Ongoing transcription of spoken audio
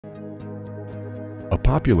A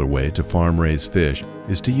popular way to farm-raise fish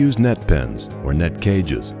is to use net pens or net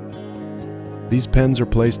cages. These pens are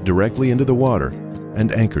placed directly into the water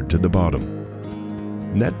and anchored to the bottom.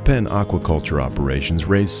 Net pen aquaculture operations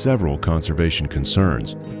raise several conservation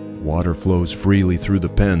concerns. Water flows freely through the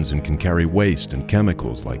pens and can carry waste and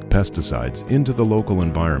chemicals like pesticides into the local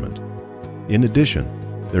environment. In addition,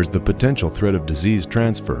 there's the potential threat of disease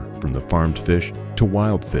transfer from the farmed fish to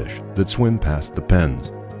wild fish that swim past the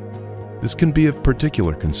pens. This can be of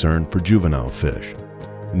particular concern for juvenile fish.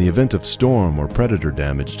 In the event of storm or predator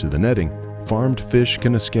damage to the netting, farmed fish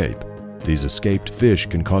can escape. These escaped fish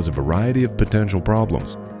can cause a variety of potential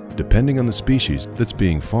problems, depending on the species that's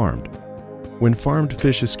being farmed. When farmed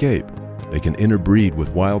fish escape, they can interbreed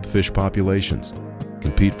with wild fish populations,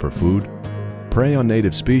 compete for food, prey on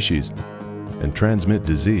native species, and transmit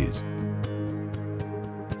disease.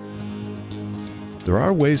 There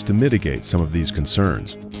are ways to mitigate some of these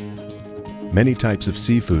concerns. Many types of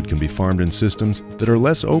seafood can be farmed in systems that are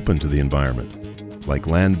less open to the environment, like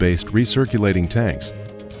land-based recirculating tanks.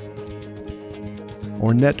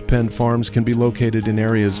 Or net pen farms can be located in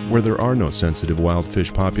areas where there are no sensitive wild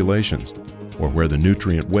fish populations, or where the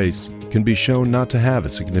nutrient wastes can be shown not to have a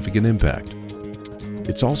significant impact.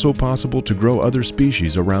 It's also possible to grow other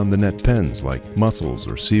species around the net pens like mussels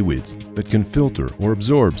or seaweeds that can filter or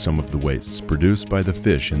absorb some of the wastes produced by the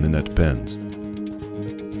fish in the net pens.